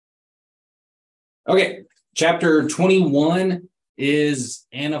Okay, chapter 21 is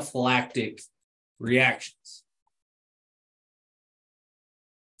anaphylactic reactions.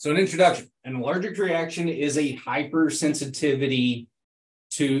 So an introduction. An allergic reaction is a hypersensitivity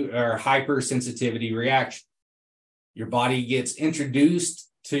reaction. Your body gets introduced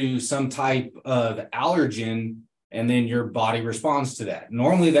to some type of allergen, and then your body responds to that.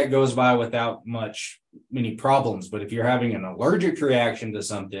 Normally that goes by without many problems, but if you're having an allergic reaction to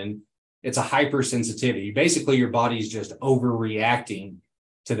something, it's a hypersensitivity. Basically, your body's just overreacting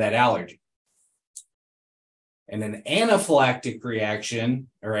to that allergy. And an anaphylactic reaction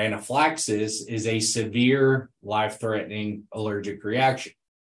or anaphylaxis is a severe life-threatening allergic reaction.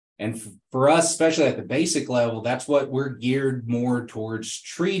 And for us, especially at the basic level, that's what we're geared more towards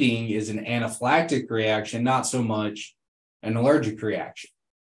treating is an anaphylactic reaction, not so much an allergic reaction.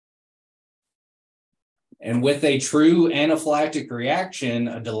 And with a true anaphylactic reaction,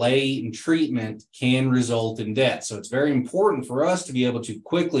 a delay in treatment can result in death. So it's very important for us to be able to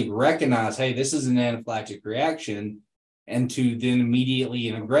quickly recognize, hey, this is an anaphylactic reaction, and to then immediately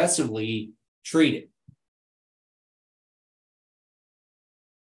and aggressively treat it.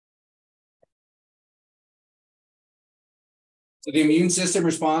 So the immune system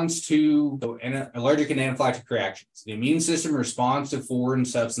responds to allergic and anaphylactic reactions. The immune system responds to foreign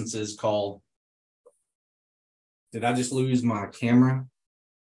substances called. Did I just lose my camera?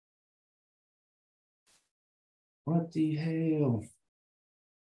 What the hell?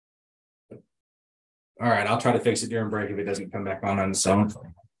 All right, I'll try to fix it during break if it doesn't come back on its own.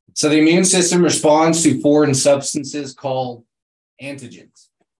 So the immune system responds to foreign substances called antigens.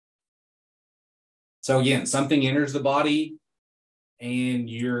 So again, something enters the body and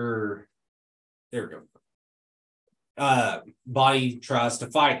body tries to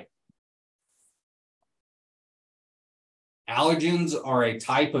fight it. Allergens are a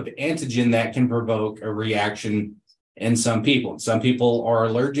type of antigen that can provoke a reaction in some people. Some people are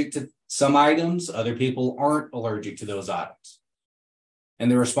allergic to some items, other people aren't allergic to those items.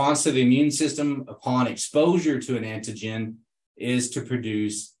 And the response to the immune system upon exposure to an antigen is to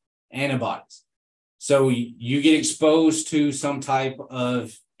produce antibodies. So you get exposed to some type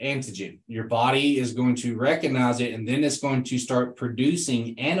of antigen. Your body is going to recognize it, and then it's going to start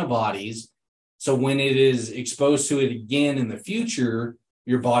producing antibodies. So when it is exposed to it again in the future,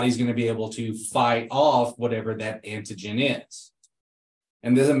 your body's going to be able to fight off whatever that antigen is.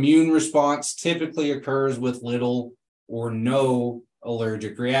 And this immune response typically occurs with little or no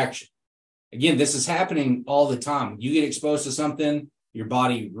allergic reaction. Again, this is happening all the time. You get exposed to something, your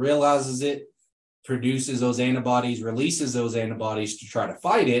body realizes it, produces those antibodies, releases those antibodies to try to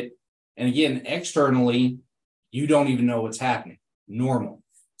fight it. And again, externally, you don't even know what's happening. Normal.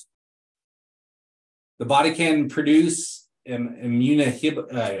 The body can produce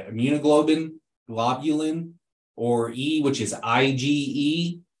immunoglobulin, or E, which is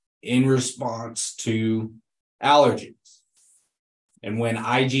IgE, in response to allergens. And when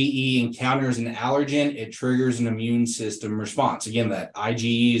IgE encounters an allergen, it triggers an immune system response. Again, that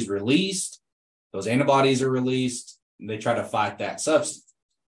IgE is released, those antibodies are released, and they try to fight that substance.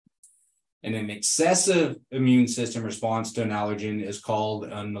 And an excessive immune system response to an allergen is called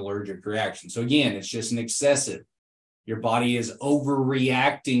an allergic reaction. So again, it's just an excessive. Your body is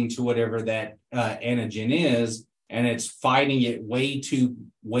overreacting to whatever that antigen is, and it's fighting it way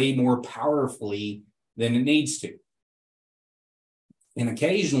more powerfully than it needs to. And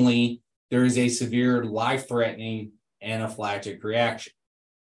occasionally, there is a severe life-threatening anaphylactic reaction.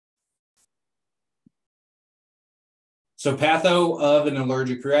 So patho of an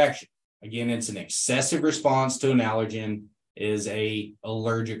allergic reaction. Again, it's an excessive response to an allergen is an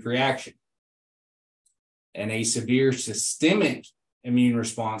allergic reaction. And a severe systemic immune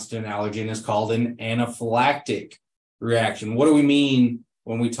response to an allergen is called an anaphylactic reaction. What do we mean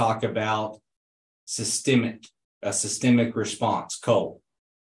when we talk about a systemic response, Cole?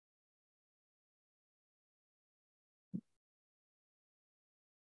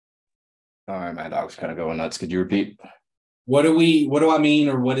 All right, my dog's kind of going nuts. Could you repeat? What do I mean,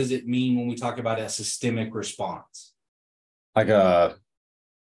 or what does it mean when we talk about a systemic response? Like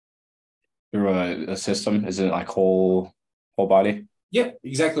through a system, is it like whole body? Yeah,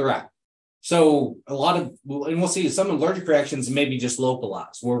 exactly right. So and we'll see some allergic reactions may be just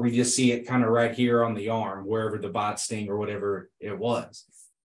localized, where we just see it kind of right here on the arm, wherever the bite, sting, or whatever it was.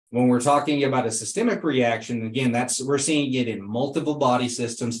 When we're talking about a systemic reaction, again, we're seeing it in multiple body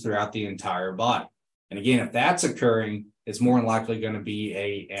systems throughout the entire body. And again, if that's occurring, it's more than likely going to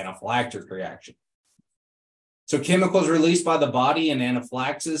be an anaphylactic reaction. So chemicals released by the body in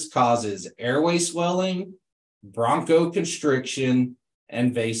anaphylaxis causes airway swelling, bronchoconstriction,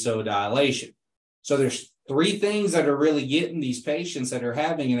 and vasodilation. So there's three things that are really getting these patients that are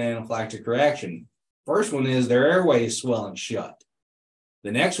having an anaphylactic reaction. First one is their airway is swelling shut.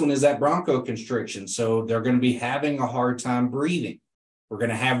 The next one is that bronchoconstriction. So they're going to be having a hard time breathing. We're going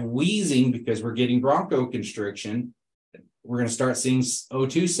to have wheezing because we're getting bronchoconstriction. We're going to start seeing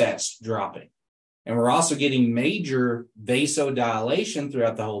O2 sats dropping. And we're also getting major vasodilation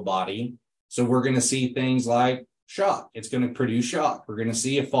throughout the whole body. So we're going to see things like shock. It's going to produce shock. We're going to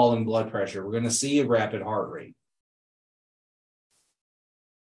see a fall in blood pressure. We're going to see a rapid heart rate.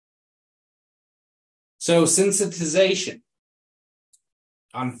 So sensitization.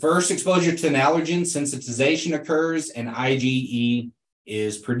 On first exposure to an allergen, sensitization occurs and IgE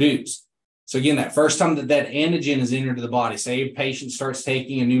is produced. So again, that first time that antigen is entered to the body, say a patient starts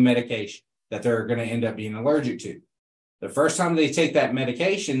taking a new medication that they're going to end up being allergic to. The first time they take that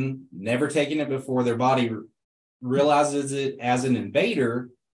medication, never taking it before, their body realizes it as an invader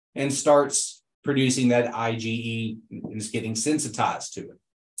and starts producing that IgE and is getting sensitized to it.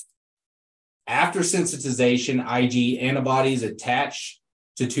 After sensitization, IgE antibodies attach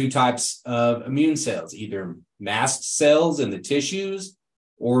to two types of immune cells, either mast cells in the tissues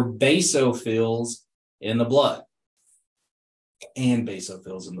or basophils in the blood, and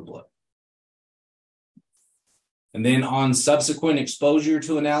basophils in the blood. And then on subsequent exposure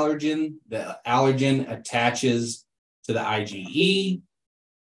to an allergen, the allergen attaches to the IgE.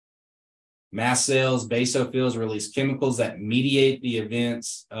 Mast cells, basophils release chemicals that mediate the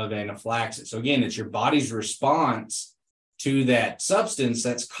events of anaphylaxis. So again, it's your body's response to that substance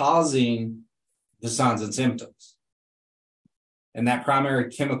that's causing the signs and symptoms. And that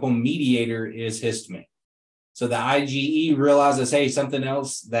primary chemical mediator is histamine. So the IgE realizes, hey, something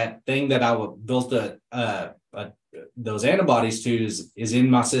else, that thing that I built those antibodies to is in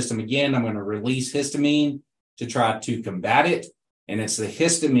my system again. I'm going to release histamine to try to combat it. And it's the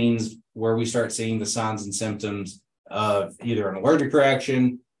histamines where we start seeing the signs and symptoms of either an allergic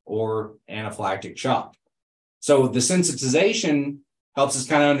reaction or anaphylactic shock. So the sensitization helps us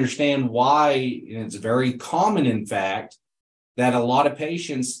kind of understand why, and it's very common, in fact, that a lot of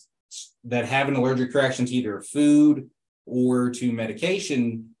patients that have an allergic reaction to either food or to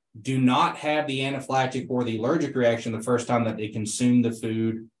medication do not have the anaphylactic or the allergic reaction the first time that they consumed the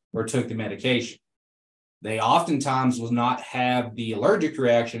food or took the medication. They oftentimes will not have the allergic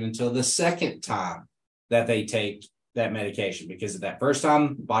reaction until the second time that they take that medication, because at that first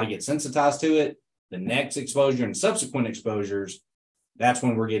time, the body gets sensitized to it. The next exposure and subsequent exposures, that's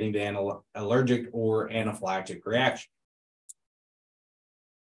when we're getting the allergic or anaphylactic reaction.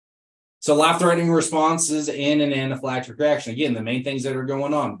 So life-threatening responses in an anaphylactic reaction. Again, the main things that are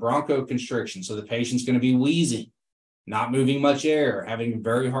going on: bronchoconstriction. So the patient's going to be wheezing, not moving much air, having a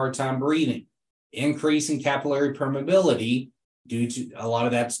very hard time breathing. Increase in capillary permeability, due to a lot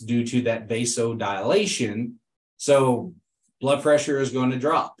of that's due to that vasodilation. So blood pressure is going to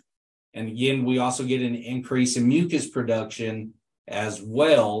drop. And again, we also get an increase in mucus production as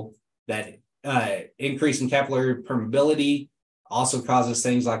well. That increase in capillary permeability also causes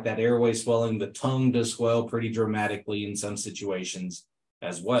things like that airway swelling. The tongue does swell pretty dramatically in some situations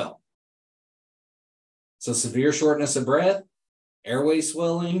as well. So severe shortness of breath, airway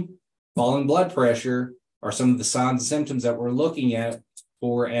swelling, falling blood pressure are some of the signs and symptoms that we're looking at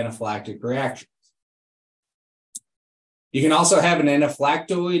for anaphylactic reactions. You can also have an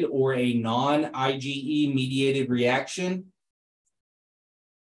anaphylactoid or a non-IgE mediated reaction.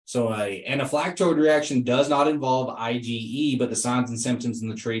 So an anaphylactoid reaction does not involve IgE, but the signs and symptoms in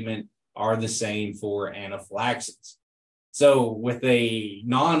the treatment are the same for anaphylaxis. So with a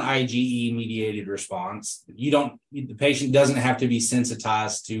non-IgE mediated response, the patient doesn't have to be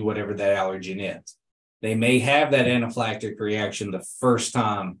sensitized to whatever that allergen is. They may have that anaphylactic reaction the first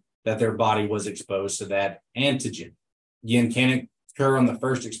time that their body was exposed to that antigen. Again, can occur on the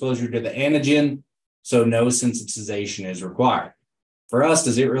first exposure to the antigen, so no sensitization is required. For us,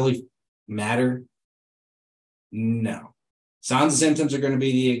 does it really matter? No. Signs and symptoms are going to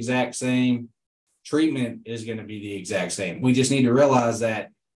be the exact same. Treatment is going to be the exact same. We just need to realize that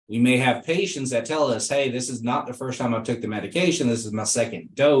we may have patients that tell us, hey, this is not the first time I took the medication. This is my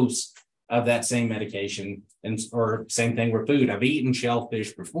second dose of that same medication. Or same thing with food. I've eaten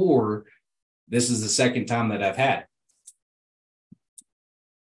shellfish before. This is the second time that I've had it.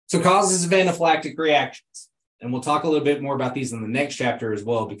 So causes of anaphylactic reactions. And we'll talk a little bit more about these in the next chapter as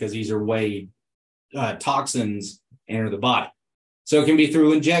well, because these are way toxins enter the body. So it can be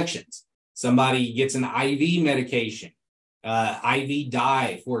through injections. Somebody gets an IV medication, IV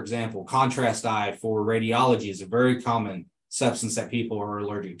dye, for example, contrast dye for radiology is a very common substance that people are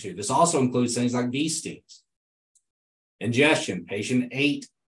allergic to. This also includes things like bee stings. Ingestion, patient ate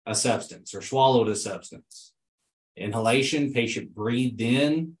a substance or swallowed a substance. Inhalation, patient breathed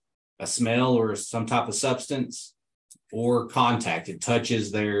in a smell or some type of substance, or contact, it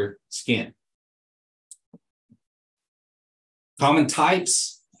touches their skin. Common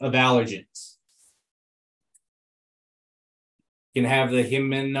types of allergens can have the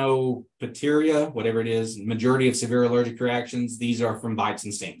hymenopteria, whatever it is, majority of severe allergic reactions. These are from bites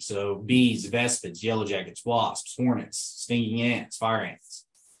and stings. So bees, vespids, yellow jackets, wasps, hornets, stinging ants, fire ants.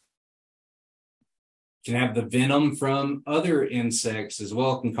 Can have the venom from other insects as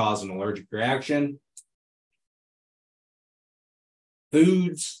well, can cause an allergic reaction.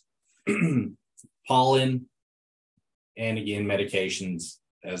 Foods, pollen, and again, medications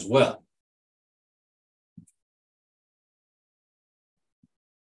as well.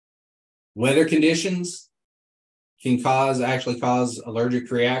 Weather conditions can actually cause allergic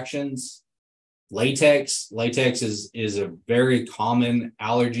reactions. Latex is a very common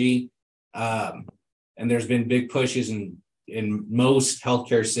allergy. And there's been big pushes in most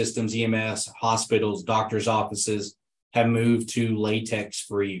healthcare systems, EMS, hospitals, doctors' offices have moved to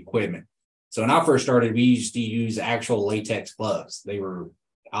latex-free equipment. So when I first started, we used to use actual latex gloves.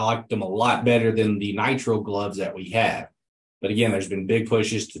 I liked them a lot better than the nitrile gloves that we have. But again, there's been big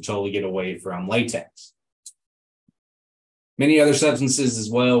pushes to totally get away from latex. Many other substances as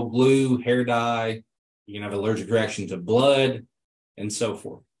well, glue, hair dye, you can have allergic reaction to blood, and so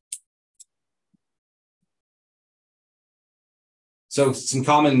forth. So some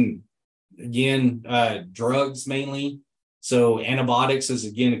common, again, drugs mainly. So antibiotics is,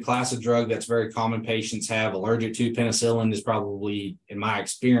 again, a class of drug that's very common patients have allergic to. Penicillin is probably, in my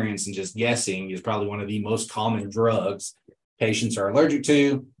experience and just guessing, is probably one of the most common drugs patients are allergic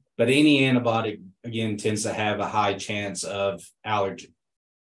to. But any antibiotic, again, tends to have a high chance of allergy.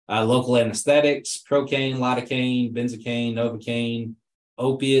 Local anesthetics, procaine, lidocaine, benzocaine, novocaine,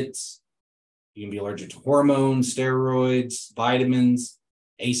 opiates. You can be allergic to hormones, steroids, vitamins,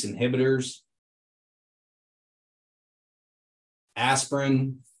 ACE inhibitors,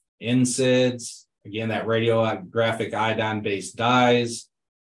 aspirin, NSAIDs, again, that radiographic iodine-based dyes,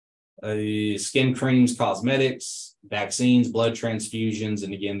 skin creams, cosmetics, vaccines, blood transfusions,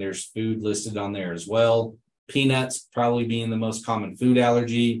 and again, there's food listed on there as well. Peanuts probably being the most common food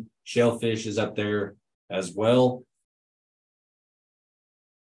allergy. Shellfish is up there as well.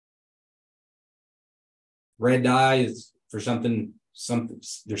 Red dye is for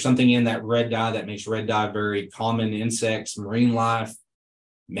there's something in that red dye that makes red dye very common. Insects, marine life,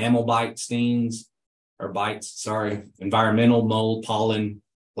 mammal bites, environmental, mold, pollen,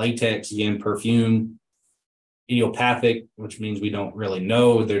 latex, again, perfume, idiopathic, which means we don't really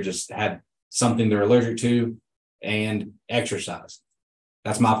know. They're just had something they're allergic to, and exercise.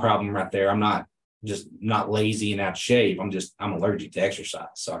 That's my problem right there. I'm not lazy and out of shape. I'm allergic to exercise,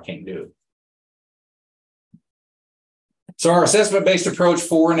 so I can't do it. So our assessment-based approach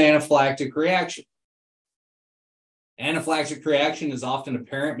for an anaphylactic reaction. Anaphylactic reaction is often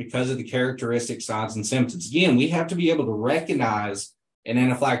apparent because of the characteristic signs and symptoms. Again, we have to be able to recognize an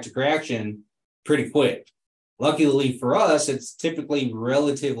anaphylactic reaction pretty quick. Luckily for us, it's typically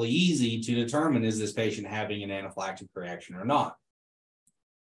relatively easy to determine, is this patient having an anaphylactic reaction or not?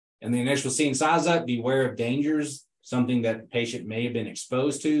 And the initial scene size up, beware of dangers, something that the patient may have been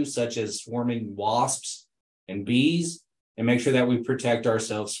exposed to, such as swarming wasps and bees, and make sure that we protect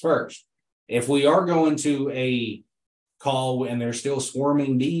ourselves first. If we are going to a call and there's still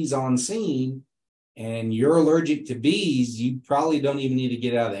swarming bees on scene and you're allergic to bees, you probably don't even need to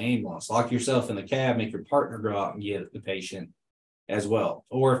get out of the ambulance. Lock yourself in the cab, make your partner go out and get the patient as well.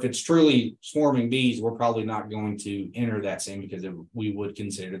 Or if it's truly swarming bees, we're probably not going to enter that scene because we would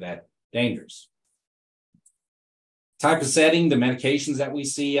consider that dangerous. Type of setting, the medications that we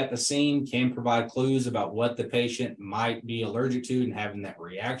see at the scene can provide clues about what the patient might be allergic to and having that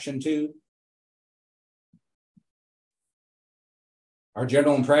reaction to. Our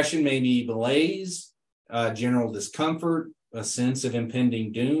general impression may be malaise, general discomfort, a sense of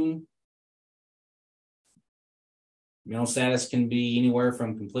impending doom. Mental status can be anywhere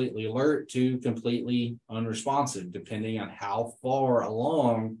from completely alert to completely unresponsive, depending on how far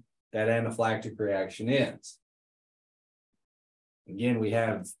along that anaphylactic reaction is. Again, we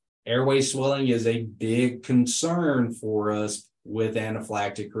have airway swelling is a big concern for us with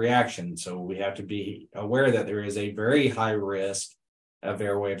anaphylactic reaction. So we have to be aware that there is a very high risk of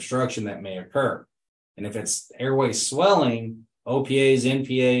airway obstruction that may occur. And if it's airway swelling, OPAs,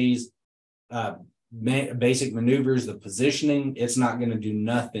 NPAs, basic maneuvers, the positioning, it's not going to do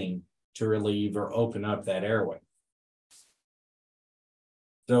nothing to relieve or open up that airway.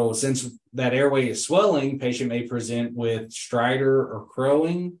 So since that airway is swelling, patient may present with stridor or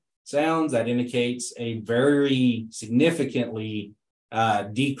crowing sounds that indicates a very significantly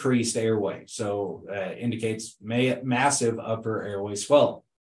decreased airway. So indicates massive upper airway swelling.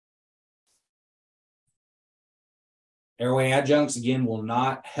 Airway adjuncts, again, will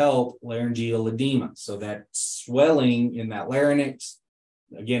not help laryngeal edema. So that swelling in that larynx,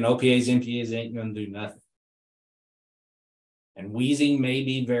 again, OPAs, NPAs ain't going to do nothing. And wheezing may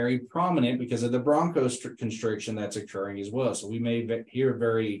be very prominent because of the bronchoconstriction that's occurring as well. So we may hear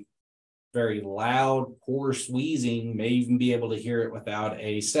very, very loud, hoarse wheezing, may even be able to hear it without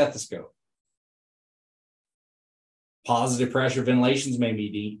a stethoscope. Positive pressure ventilations may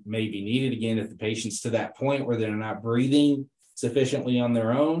be needed, again, if the patient's to that point where they're not breathing sufficiently on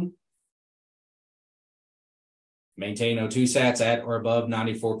their own. Maintain O2 sats at or above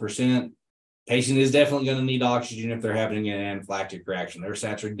 94%. Patient is definitely going to need oxygen if they're having an anaphylactic reaction. Their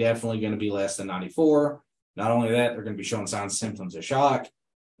sats are definitely going to be less than 94. Not only that, they're going to be showing signs and symptoms of shock.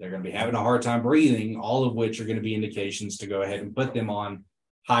 They're going to be having a hard time breathing, all of which are going to be indications to go ahead and put them on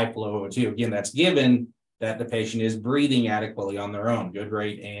high flow O2. Again, that's given that the patient is breathing adequately on their own, good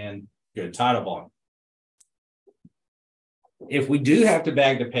rate and good tidal volume. If we do have to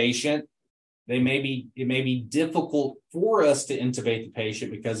bag the patient, it may be difficult for us to intubate the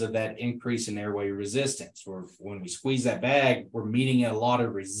patient because of that increase in airway resistance. Or when we squeeze that bag, we're meeting a lot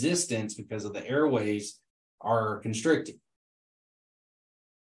of resistance because of the airways are constricting.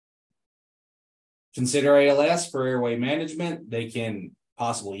 Consider ALS for airway management. They can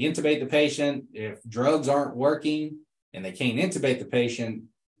possibly intubate the patient. If drugs aren't working and they can't intubate the patient,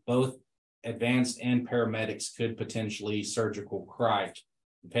 both advanced and paramedics could potentially surgical cry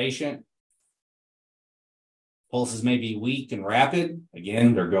the patient. Pulses may be weak and rapid.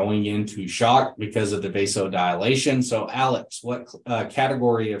 Again, they're going into shock because of the vasodilation. So, Alex, what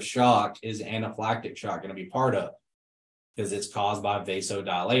category of shock is anaphylactic shock going to be part of? Because it's caused by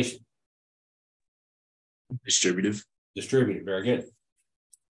vasodilation. Distributive. Distributive, very good.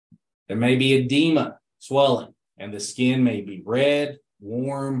 There may be edema, swelling, and the skin may be red,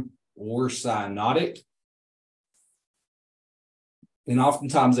 warm, or cyanotic. And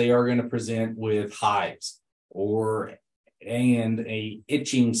oftentimes they are going to present with hives and a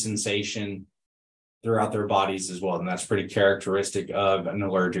itching sensation throughout their bodies as well. And that's pretty characteristic of an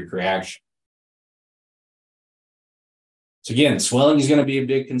allergic reaction. So again, swelling is going to be a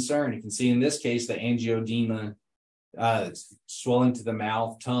big concern. You can see in this case, the angioedema, swelling to the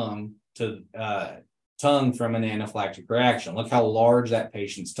mouth, tongue from an anaphylactic reaction. Look how large that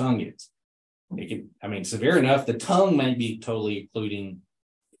patient's tongue is. Severe enough, the tongue might be totally occluding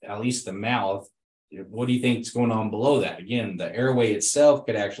at least the mouth. What do you think is going on below that? Again, the airway itself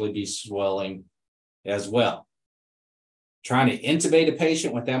could actually be swelling as well. Trying to intubate a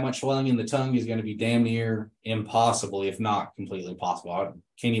patient with that much swelling in the tongue is going to be damn near impossible, if not completely impossible. I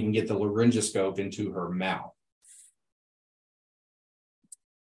can't even get the laryngoscope into her mouth.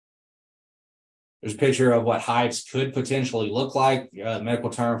 There's a picture of what hives could potentially look like. Medical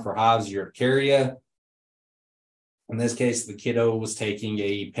term for hives, urticaria. In this case, the kiddo was taking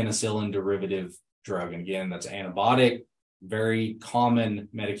a penicillin derivative drug. And again, that's antibiotic, very common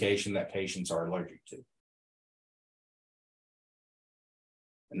medication that patients are allergic to.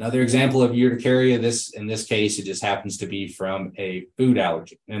 Another example of urticaria, in this case, it just happens to be from a food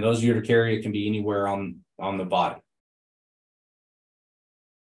allergy. And those urticaria can be anywhere on the body.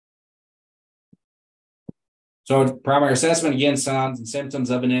 So primary assessment, again, signs and symptoms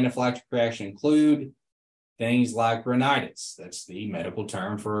of an anaphylactic reaction include things like rhinitis. That's the medical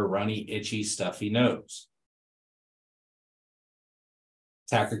term for a runny, itchy, stuffy nose.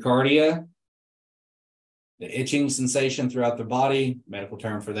 Tachycardia, the itching sensation throughout the body. Medical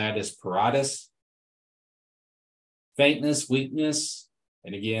term for that is pruritus. Faintness, weakness,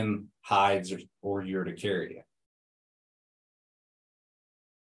 and again, hives or urticaria.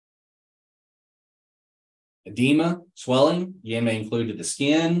 Edema, swelling, again, may include the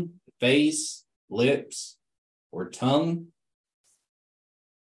skin, the face, lips, or tongue.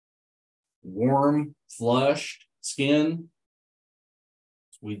 Warm, flushed skin.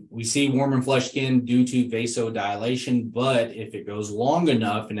 We see warm and flushed skin due to vasodilation, but if it goes long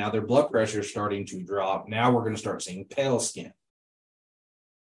enough and now their blood pressure is starting to drop, now we're going to start seeing pale skin.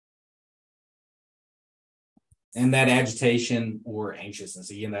 And that agitation or anxiousness,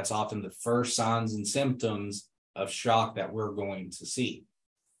 again, that's often the first signs and symptoms of shock that we're going to see.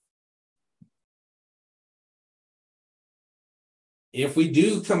 If we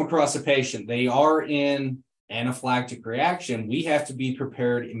do come across a patient, they are in anaphylactic reaction, we have to be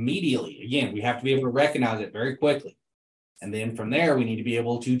prepared immediately. Again, we have to be able to recognize it very quickly. And then from there, we need to be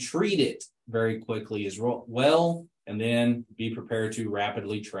able to treat it very quickly as well, and then be prepared to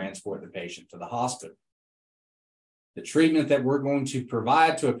rapidly transport the patient to the hospital. The treatment that we're going to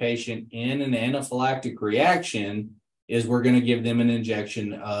provide to a patient in an anaphylactic reaction is we're going to give them an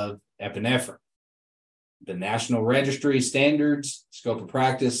injection of epinephrine. The National Registry Standards, scope of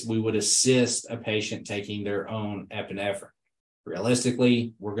practice, we would assist a patient taking their own epinephrine.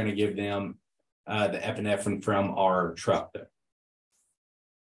 Realistically, we're going to give them the epinephrine from our truck there.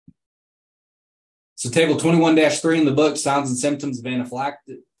 So table 21-3 in the book, signs and symptoms of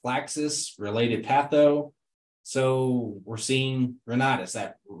anaphylaxis, related patho. So we're seeing rhinitis,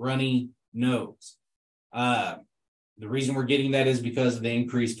 that runny nose. The reason we're getting that is because of the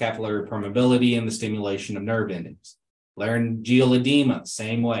increased capillary permeability and the stimulation of nerve endings. Laryngeal edema,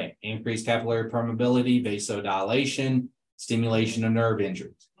 same way, increased capillary permeability, vasodilation, stimulation of nerve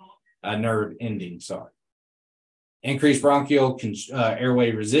endings. Increased bronchial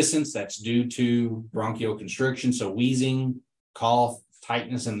airway resistance, that's due to bronchial constriction, so wheezing, cough,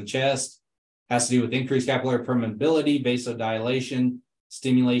 tightness in the chest. Has to do with increased capillary permeability, vasodilation,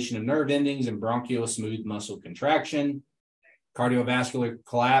 stimulation of nerve endings, and bronchial smooth muscle contraction. Cardiovascular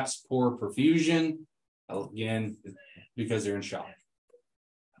collapse, poor perfusion, again, because they're in shock.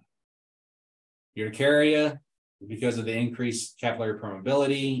 Urticaria, because of the increased capillary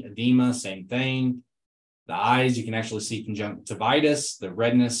permeability. Edema, same thing. The eyes, you can actually see conjunctivitis, the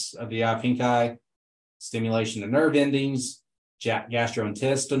redness of the eye, pink eye, stimulation of nerve endings,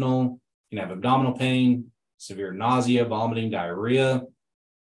 gastrointestinal, you can have abdominal pain, severe nausea, vomiting, diarrhea.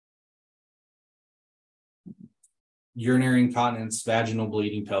 Urinary incontinence, vaginal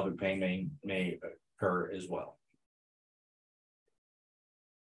bleeding, pelvic pain may occur as well.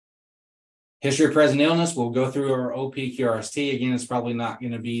 History of present illness, we'll go through our OPQRST. Again, it's probably not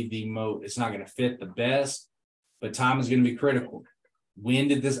going to be it's not going to fit the best, but time is going to be critical. When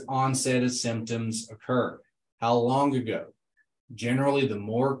did this onset of symptoms occur? How long ago? Generally, the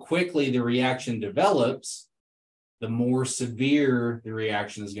more quickly the reaction develops, the more severe the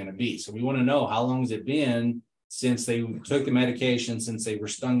reaction is going to be. So we want to know, how long has it been since they took the medication, since they were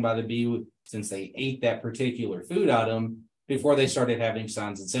stung by the bee, since they ate that particular food item, before they started having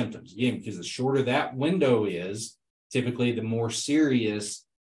signs and symptoms. Again, because the shorter that window is, typically the more serious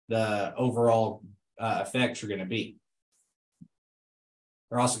the overall effects are going to be.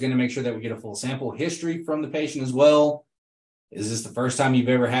 We're also going to make sure that we get a full sample history from the patient as well. Is this the first time you've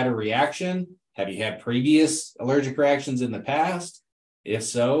ever had a reaction? Have you had previous allergic reactions in the past? If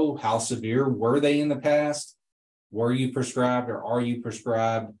so, how severe were they in the past? Were you prescribed or are you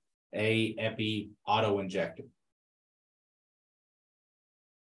prescribed a epi auto-injector?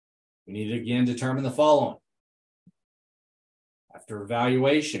 We need to again determine the following. After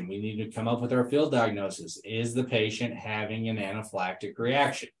evaluation, we need to come up with our field diagnosis. Is the patient having an anaphylactic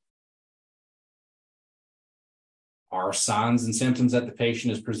reaction? Are signs and symptoms that the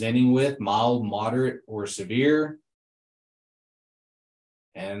patient is presenting with mild, moderate, or severe?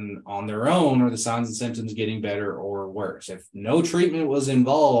 And on their own, are the signs and symptoms getting better or worse? If no treatment was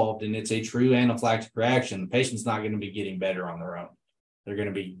involved and it's a true anaphylactic reaction, the patient's not going to be getting better on their own. They're going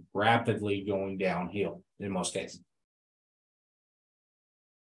to be rapidly going downhill in most cases.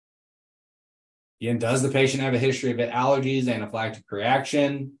 Again, does the patient have a history of allergies, anaphylactic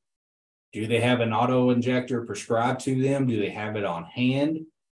reaction? Do they have an auto-injector prescribed to them? Do they have it on hand?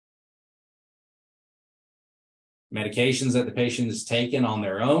 Medications that the patient has taken on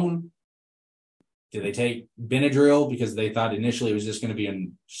their own? Do they take Benadryl because they thought initially it was just going to be a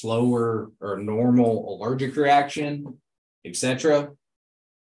slower or normal allergic reaction, etc.?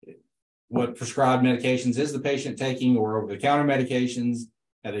 What prescribed medications is the patient taking, or over-the-counter medications?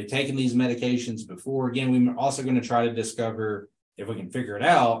 Have they taken these medications before? Again, we're also going to try to discover, if we can figure it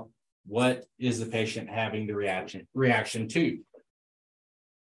out, what is the patient having the reaction to?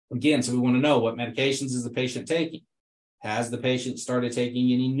 Again, so we want to know, what medications is the patient taking? Has the patient started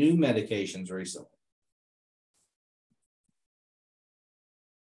taking any new medications recently?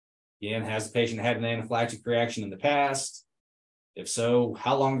 Again, has the patient had an anaphylactic reaction in the past? If so,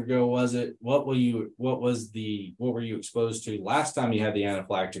 how long ago was it? What were you exposed to last time you had the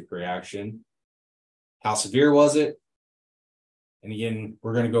anaphylactic reaction? How severe was it? And again,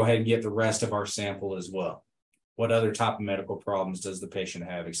 we're going to go ahead and get the rest of our sample as well. What other type of medical problems does the patient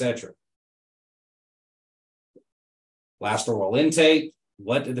have, etc.? Last oral intake.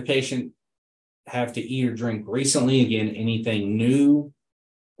 What did the patient have to eat or drink recently? Again, anything new?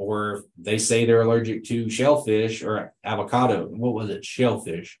 Or they say they're allergic to shellfish or avocado. What was it?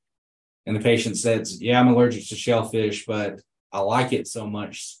 Shellfish. And the patient says, yeah, I'm allergic to shellfish, but I like it so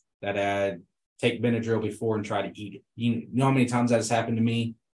much that I take Benadryl before and try to eat it. You know how many times that has happened to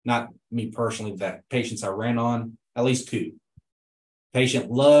me? Not me personally, but that patients I ran on, at least two.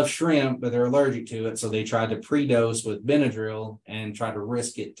 Patient loves shrimp, but they're allergic to it, so they tried to pre-dose with Benadryl and try to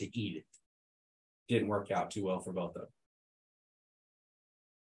risk it to eat it. Didn't work out too well for both of them.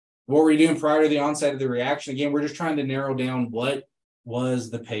 What were you doing prior to the onset of the reaction? Again, we're just trying to narrow down what was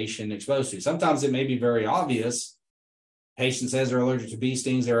the patient exposed to. Sometimes it may be very obvious. Patient says they're allergic to bee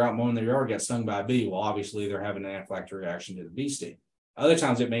stings. They're out mowing their yard, got stung by a bee. Well, obviously they're having an anaphylactic reaction to the bee sting. Other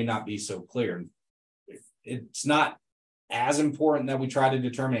times it may not be so clear. It's not as important that we try to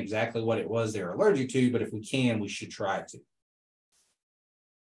determine exactly what it was they're allergic to, but if we can, we should try to.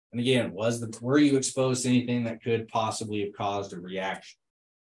 And again, were you exposed to anything that could possibly have caused a reaction?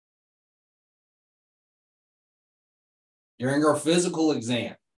 During our physical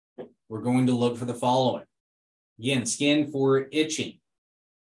exam, we're going to look for the following. Again, skin for itching,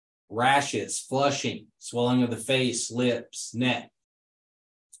 rashes, flushing, swelling of the face, lips, neck.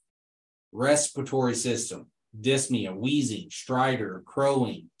 Respiratory system, dyspnea, wheezing, stridor,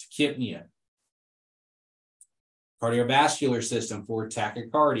 crowing, tachypnea. Cardiovascular system for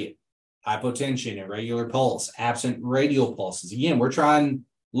tachycardia, hypotension, irregular pulse, absent radial pulses. Again, we're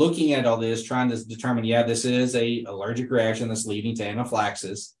looking at all this, trying to determine, yeah, this is a allergic reaction that's leading to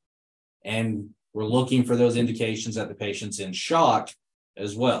anaphylaxis. And we're looking for those indications that the patient's in shock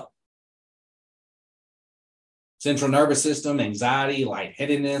as well. Central nervous system, anxiety,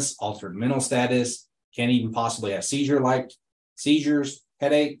 lightheadedness, altered mental status, can even possibly have seizures,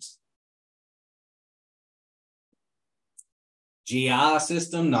 headaches. GI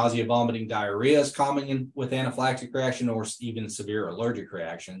system, nausea, vomiting, diarrhea is common with anaphylactic reaction or even severe allergic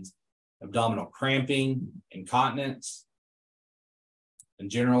reactions. Abdominal cramping, incontinence, and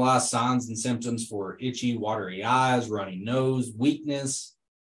generalized signs and symptoms for itchy, watery eyes, runny nose, weakness,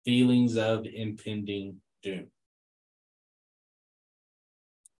 feelings of impending doom.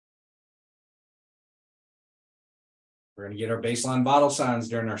 We're going to get our baseline vital signs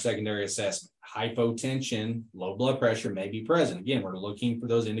during our secondary assessment. Hypotension, low blood pressure may be present. Again, we're looking for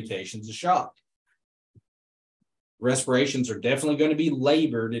those indications of shock. Respirations are definitely going to be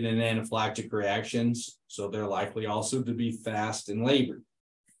labored in an anaphylactic reactions, so they're likely also to be fast and labored.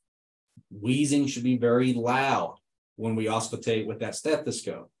 Wheezing should be very loud when we auscultate with that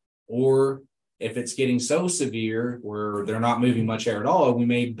stethoscope. Or if it's getting so severe where they're not moving much air at all, we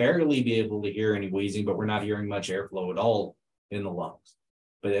may barely be able to hear any wheezing, but we're not hearing much airflow at all in the lungs.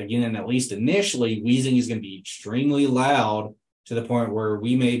 But again, at least initially, wheezing is going to be extremely loud to the point where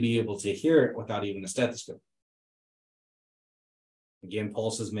we may be able to hear it without even a stethoscope. Again,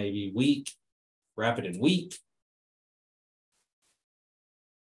 pulses may be weak, rapid and weak.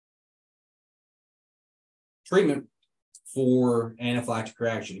 Treatment for anaphylactic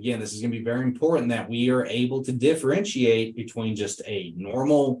reaction. Again, this is going to be very important that we are able to differentiate between just a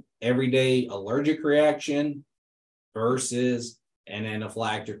normal, everyday allergic reaction versus an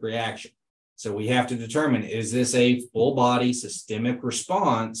anaphylactic reaction. So we have to determine, is this a full body systemic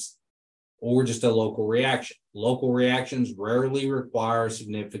response or just a local reaction? Local reactions rarely require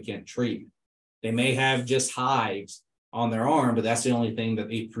significant treatment. They may have just hives on their arm, but that's the only thing that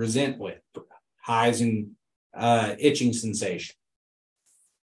they present with. Hives and itching sensation.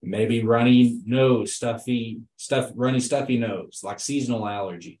 Maybe runny nose, stuffy nose, like seasonal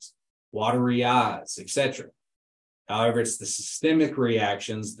allergies, watery eyes, etc. However, it's the systemic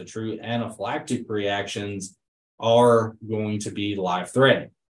reactions, the true anaphylactic reactions, are going to be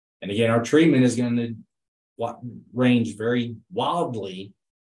life-threatening. And again, our treatment is going to range very wildly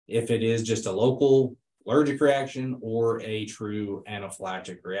if it is just a local allergic reaction or a true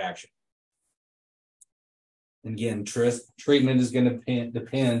anaphylactic reaction. And again, treatment is going to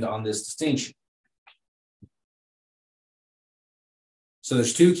depend on this distinction. So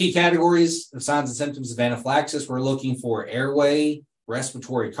there's two key categories of signs and symptoms of anaphylaxis. We're looking for airway,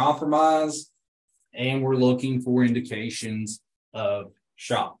 respiratory compromise, and we're looking for indications of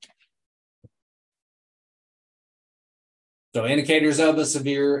shock. So indicators of a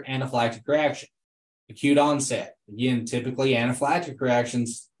severe anaphylactic reaction. Acute onset. Again, typically anaphylactic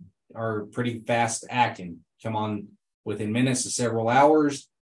reactions are pretty fast acting. Come on within minutes to several hours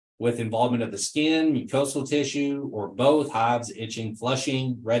with involvement of the skin, mucosal tissue, or both, hives, itching,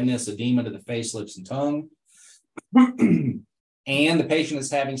 flushing, redness, edema to the face, lips, and tongue. And the patient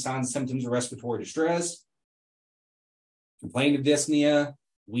is having signs and symptoms of respiratory distress, complaint of dyspnea,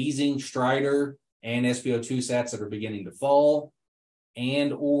 wheezing, stridor, and SpO2 sats that are beginning to fall,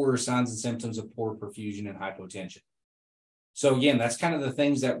 and or signs and symptoms of poor perfusion and hypotension. So again, that's kind of the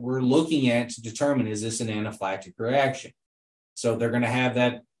things that we're looking at to determine, is this an anaphylactic reaction? So they're going to have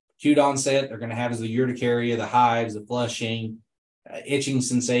that acute onset, they're going to have is the urticaria, the hives, the flushing, itching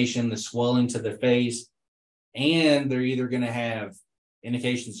sensation, the swelling to the face, and they're either going to have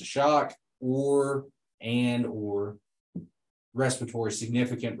indications of shock or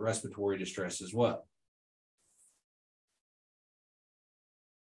significant respiratory distress as well.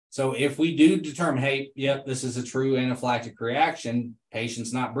 So if we do determine, hey, yep, this is a true anaphylactic reaction,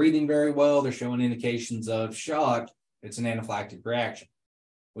 patient's not breathing very well, they're showing indications of shock, it's an anaphylactic reaction.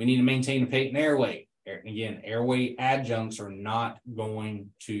 We need to maintain a patent airway. Again, airway adjuncts are not going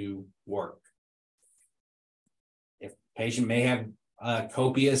to work. If patient may have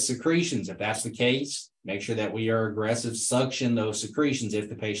copious secretions, if that's the case, make sure that we are aggressive suction those secretions if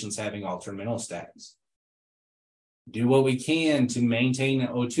the patient's having altered mental status. Do what we can to maintain an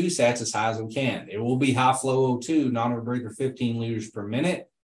O2 sats as high as we can. It will be high flow O2, non-rebreather 15 liters per minute.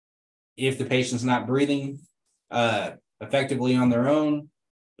 If the patient's not breathing effectively on their own,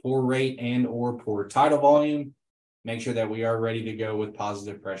 poor rate and or poor tidal volume, make sure that we are ready to go with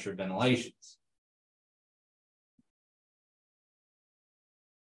positive pressure ventilations.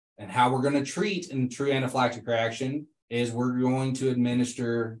 And how we're going to treat in true anaphylactic reaction is we're going to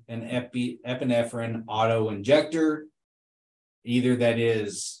administer an epinephrine auto-injector, either that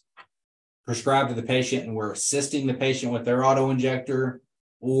is prescribed to the patient and we're assisting the patient with their auto-injector,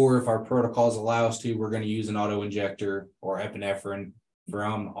 or if our protocols allow us to, we're going to use an auto-injector or epinephrine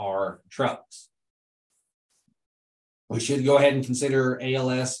from our trucks. We should go ahead and consider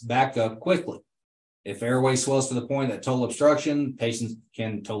ALS backup quickly. If airway swells to the point that total obstruction, patients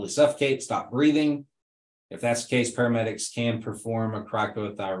can totally suffocate, stop breathing. If that's the case, paramedics can perform a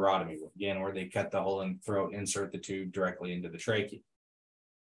cricothyrotomy, again, where they cut the hole in the throat, insert the tube directly into the trachea.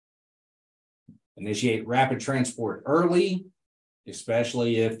 Initiate rapid transport early,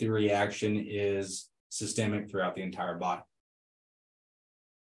 especially if the reaction is systemic throughout the entire body.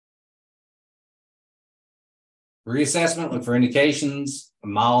 Reassessment, look for indications a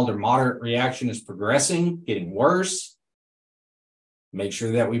mild or moderate reaction is progressing, getting worse. Make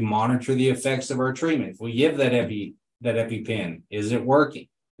sure that we monitor the effects of our treatment. If we give that EpiPen, is it working?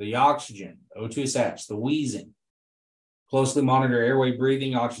 The oxygen, O2 sats, the wheezing. Closely monitor airway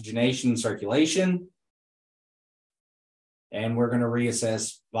breathing, oxygenation, and circulation. And we're going to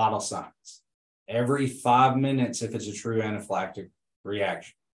reassess vital signs every 5 minutes if it's a true anaphylactic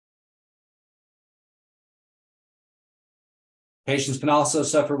reaction. Patients can also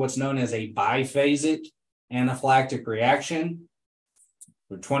suffer what's known as a biphasic anaphylactic reaction.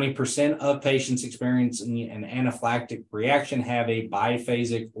 20% of patients experiencing an anaphylactic reaction have a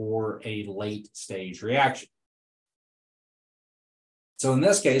biphasic or a late stage reaction. So in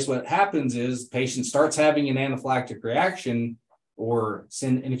this case, what happens is the patient starts having an anaphylactic reaction or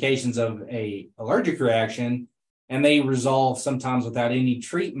indications of an allergic reaction, and they resolve sometimes without any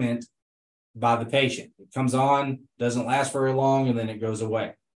treatment by the patient. It comes on, doesn't last very long, and then it goes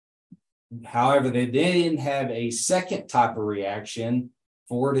away. However, they then have a second type of reaction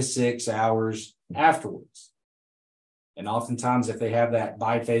 4 to 6 hours afterwards. And oftentimes, if they have that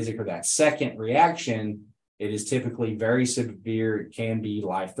biphasic or that second reaction, it is typically very severe. It can be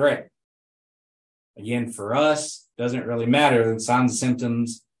life-threatening. Again, for us, doesn't really matter. The signs and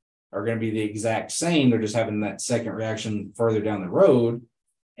symptoms are going to be the exact same. They're just having that second reaction further down the road,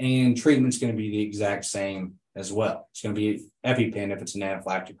 and treatment's going to be the exact same as well. It's going to be EpiPen if it's an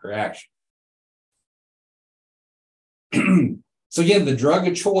anaphylactic reaction. So again, the drug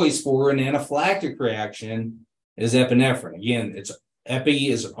of choice for an anaphylactic reaction is epinephrine. Again, Epi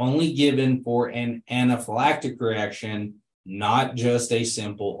is only given for an anaphylactic reaction, not just a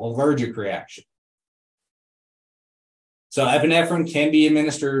simple allergic reaction. So epinephrine can be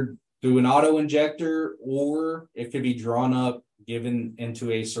administered through an auto-injector, or it could be drawn up, given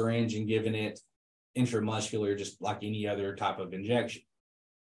into a syringe and given it intramuscular, just like any other type of injection.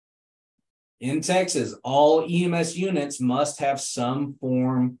 In Texas, all EMS units must have some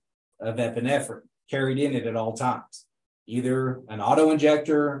form of epinephrine carried in it at all times. Either an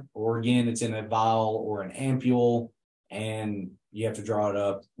auto-injector, or again, it's in a vial or an ampule, and you have to draw it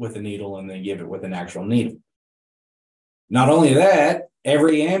up with a needle and then give it with an actual needle. Not only that,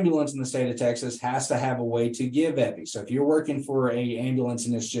 every ambulance in the state of Texas has to have a way to give Epi. So if you're working for an ambulance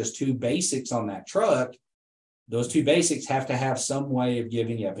and it's just 2 basics on that truck, those 2 basics have to have some way of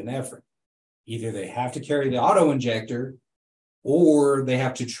giving epinephrine. Either they have to carry the auto-injector, or they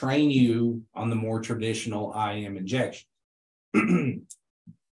have to train you on the more traditional IM injection. And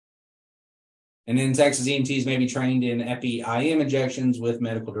in Texas, EMTs may be trained in Epi-IM injections with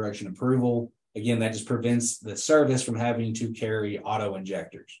medical direction approval. Again, that just prevents the service from having to carry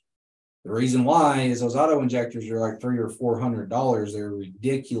auto-injectors. The reason why is those auto injectors are like $300 or $400. They're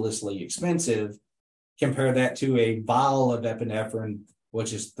ridiculously expensive. Compare that to a vial of epinephrine,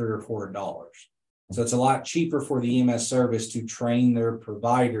 which is $3 or $4. So it's a lot cheaper for the EMS service to train their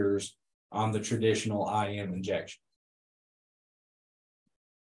providers on the traditional IM injection.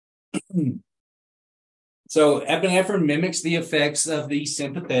 So epinephrine mimics the effects of the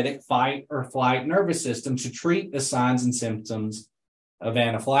sympathetic fight or flight nervous system to treat the signs and symptoms of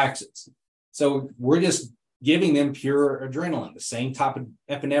anaphylaxis. So we're just giving them pure adrenaline, the same type of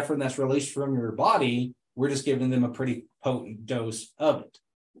epinephrine that's released from your body. We're just giving them a pretty potent dose of it.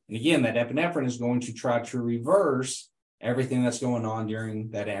 And again, that epinephrine is going to try to reverse everything that's going on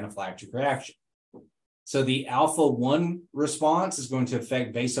during that anaphylactic reaction. So the alpha-1 response is going to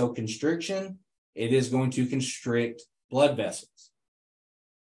affect vasoconstriction. It is going to constrict blood vessels.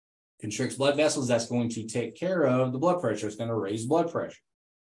 Constricts blood vessels, that's going to take care of the blood pressure. It's going to raise blood pressure.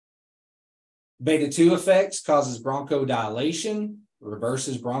 Beta-2 effects causes bronchodilation,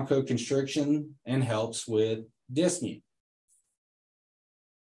 reverses bronchoconstriction, and helps with dyspnea.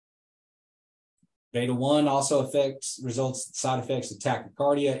 Beta-1 also results in side effects of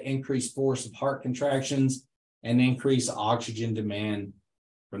tachycardia, increased force of heart contractions, and increased oxygen demand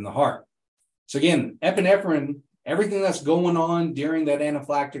from the heart. So again, epinephrine, everything that's going on during that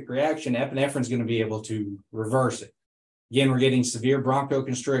anaphylactic reaction, epinephrine is going to be able to reverse it. Again, we're getting severe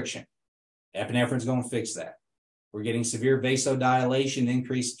bronchoconstriction. Epinephrine is going to fix that. We're getting severe vasodilation,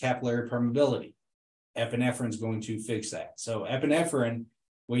 increased capillary permeability. Epinephrine is going to fix that. So epinephrine,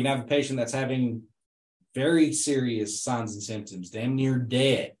 we can have a patient that's having very serious signs and symptoms, damn near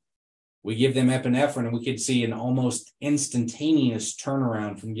dead. We give them epinephrine and we could see an almost instantaneous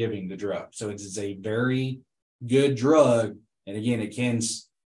turnaround from giving the drug. So it's a very good drug. And again, it can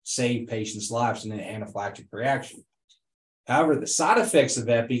save patients' lives in an anaphylactic reaction. However, the side effects of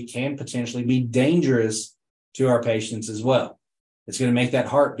epi can potentially be dangerous to our patients as well. It's going to make that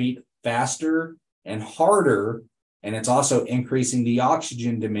heart beat faster and harder, and it's also increasing the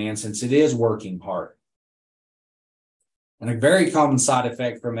oxygen demand since it is working hard. And a very common side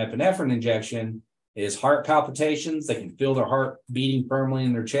effect from epinephrine injection is heart palpitations. They can feel their heart beating firmly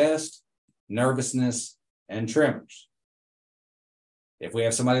in their chest, nervousness, and tremors. If we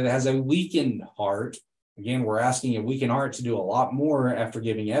have somebody that has a weakened heart, again, we're asking a weakened heart to do a lot more after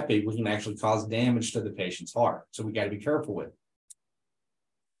giving epi. We can actually cause damage to the patient's heart. So we got to be careful with it.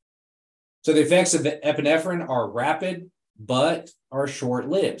 So the effects of epinephrine are rapid, but are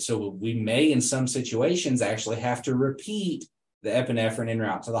short-lived. So we may, in some situations, actually have to repeat the epinephrine en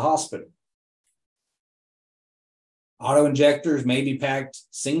route to the hospital. Auto-injectors may be packed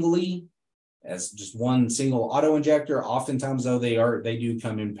singly as just one single auto-injector. Oftentimes, though, they do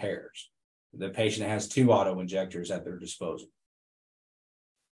come in pairs. The patient has 2 auto-injectors at their disposal.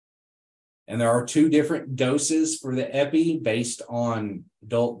 And there are 2 different doses for the epi based on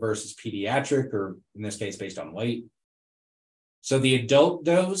adult versus pediatric, or in this case, based on weight. So the adult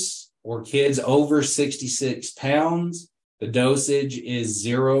dose, or kids over 66 pounds, the dosage is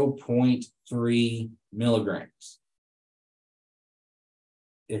 0.3 milligrams.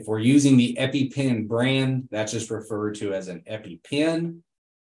 If we're using the EpiPen brand, that's just referred to as an EpiPen.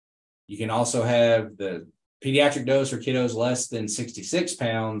 You can also have the pediatric dose for kiddos less than 66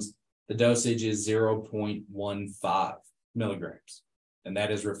 pounds. The dosage is 0.15 milligrams, and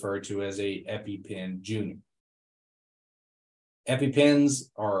that is referred to as a EpiPen Junior. EpiPens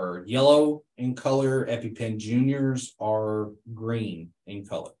are yellow in color. EpiPen Juniors are green in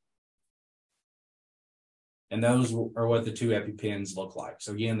color. And those are what the 2 EpiPens look like.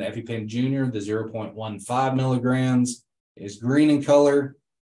 So again, the EpiPen Junior, the 0.15 milligrams, is green in color.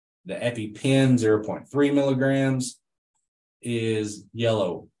 The EpiPen 0.3 milligrams is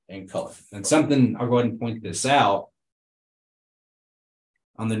yellow in color. And something, I'll go ahead and point this out.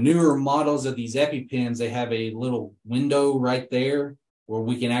 On the newer models of these EpiPens, they have a little window right there where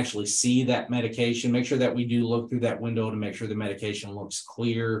we can actually see that medication. Make sure that we do look through that window to make sure the medication looks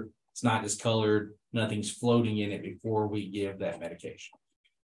clear. It's not discolored. Nothing's floating in it before we give that medication.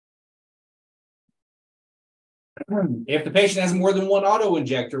 If the patient has more than 1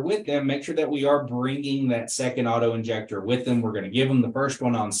 auto-injector with them, make sure that we are bringing that second auto-injector with them. We're going to give them the first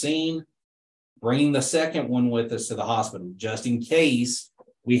one on scene, bringing the second one with us to the hospital, just in case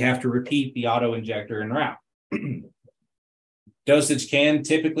we have to repeat the auto-injector en route. Dosage can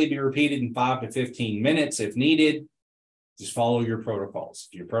typically be repeated in 5 to 15 minutes if needed. Just follow your protocols.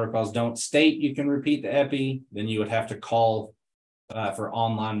 If your protocols don't state you can repeat the epi, then you would have to call for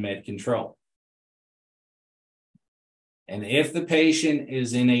online med control. And if the patient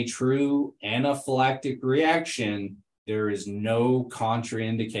is in a true anaphylactic reaction, there is no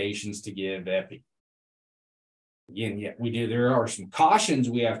contraindications to give epi. Again, yeah, there are some cautions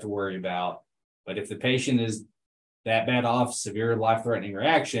we have to worry about, but if the patient is that bad off, severe life-threatening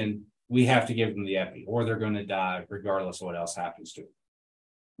reaction, we have to give them the epi, or they're going to die regardless of what else happens to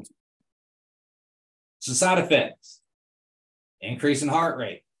them. So side effects: increase in heart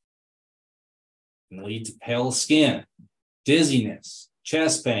rate can lead to pale skin, dizziness,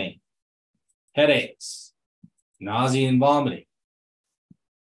 chest pain, headaches, nausea and vomiting,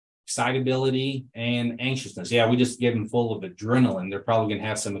 excitability and anxiousness. Yeah, we just give them full of adrenaline. They're probably going to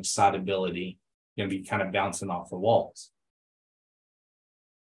have some excitability, going to be kind of bouncing off the walls.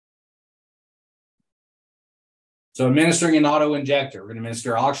 So administering an auto injector, we're going to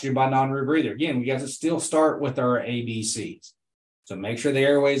administer oxygen by non-rebreather. Again, we got to still start with our ABCs. So make sure the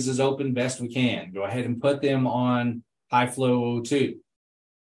airways is open best we can. Go ahead and put them on high flow O2.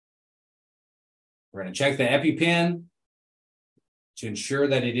 We're going to check the EpiPen to ensure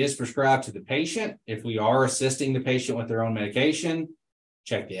that it is prescribed to the patient. If we are assisting the patient with their own medication,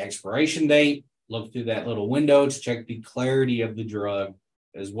 check the expiration date, look through that little window to check the clarity of the drug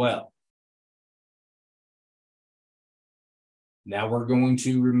as well. Now we're going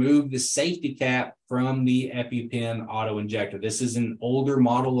to remove the safety cap from the EpiPen auto injector. This is an older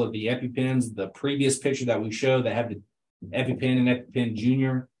model of the EpiPens. The previous picture that we showed that had the EpiPen and EpiPen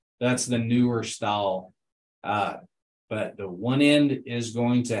Junior, that's the newer style. But the one end is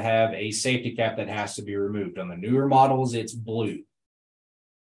going to have a safety cap that has to be removed. On the newer models, it's blue.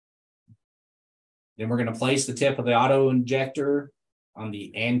 Then we're going to place the tip of the auto injector on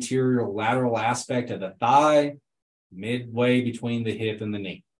the anterior lateral aspect of the thigh, midway between the hip and the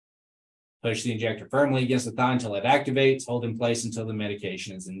knee. Push the injector firmly against the thigh until it activates. Hold in place until the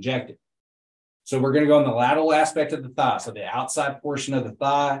medication is injected. So we're going to go on the lateral aspect of the thigh, so the outside portion of the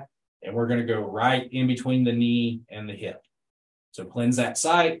thigh, and we're going to go right in between the knee and the hip. So cleanse that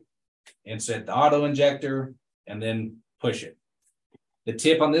site, insert the auto injector, and then push it. The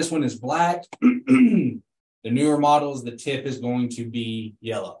tip on this one is black. The newer models, the tip is going to be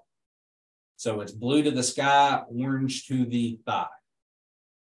yellow. So it's blue to the sky, orange to the thigh.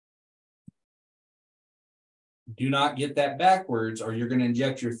 Do not get that backwards, or you're going to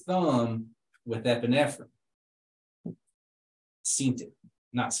inject your thumb with epinephrine.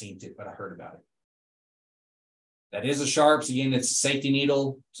 Not seen it, but I heard about it. That is a Sharps. Again, it's a safety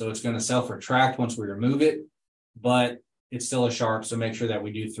needle, so it's going to self-retract once we remove it, but it's still a Sharp, so make sure that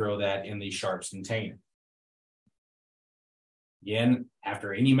we do throw that in the Sharps container. Again,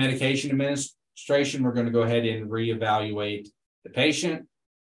 after any medication administration, we're going to go ahead and reevaluate the patient.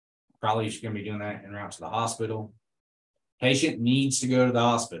 Probably going to be doing that en route to the hospital. Patient needs to go to the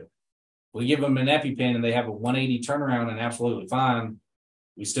hospital. We give them an EpiPen and they have a 180 turnaround and absolutely fine.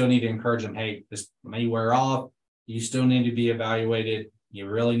 We still need to encourage them, hey, this may wear off. You still need to be evaluated. You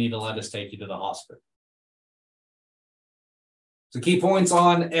really need to let us take you to the hospital. So key points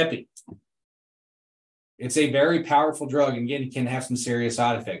on Epi. It's a very powerful drug. And again, it can have some serious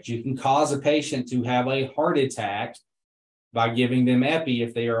side effects. You can cause a patient to have a heart attack by giving them Epi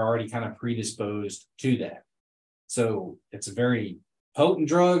if they are already kind of predisposed to that. So it's a very potent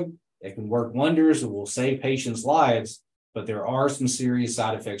drug. It can work wonders. It will save patients' lives, but there are some serious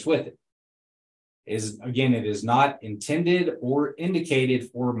side effects with it. It is not intended or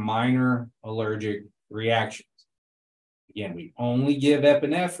indicated for minor allergic reactions. Again, we only give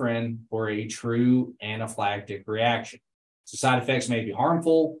epinephrine for a true anaphylactic reaction. So side effects may be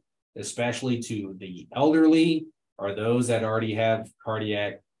harmful, especially to the elderly or those that already have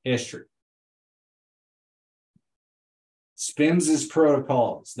cardiac history. SPINS's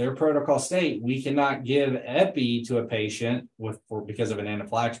protocols, their protocol state, we cannot give Epi to a patient because of an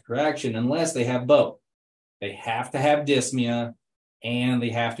anaphylactic reaction unless they have both. They have to have dyspnea and they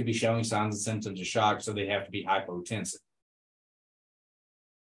have to be showing signs and symptoms of shock, so they have to be hypotensive.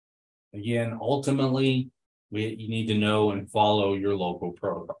 Again, ultimately, you need to know and follow your local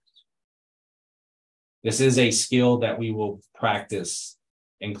protocols. This is a skill that we will practice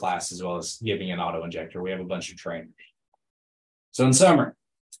in class as well as giving an auto injector. We have a bunch of trainers. So in summary,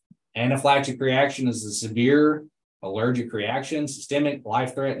 anaphylactic reaction is a severe allergic reaction, systemic,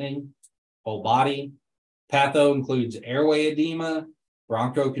 life-threatening, whole body. Patho includes airway edema,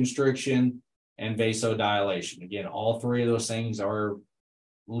 bronchoconstriction, and vasodilation. Again, all three of those things are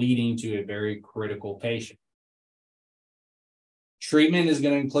leading to a very critical patient. Treatment is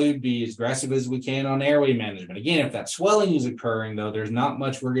going to include be as aggressive as we can on airway management. Again, if that swelling is occurring, though, there's not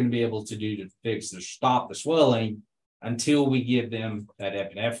much we're going to be able to do to stop the swelling until we give them that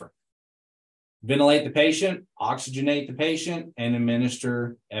epinephrine. Ventilate the patient, oxygenate the patient, and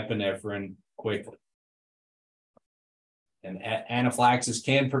administer epinephrine quickly. And anaphylaxis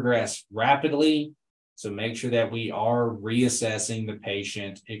can progress rapidly. So make sure that we are reassessing the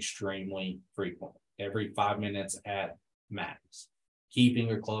patient extremely frequently, every 5 minutes at max,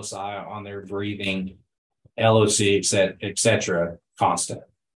 keeping a close eye on their breathing, LOC, et cetera, constant.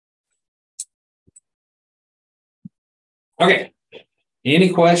 Okay. Any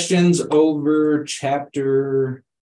questions over chapter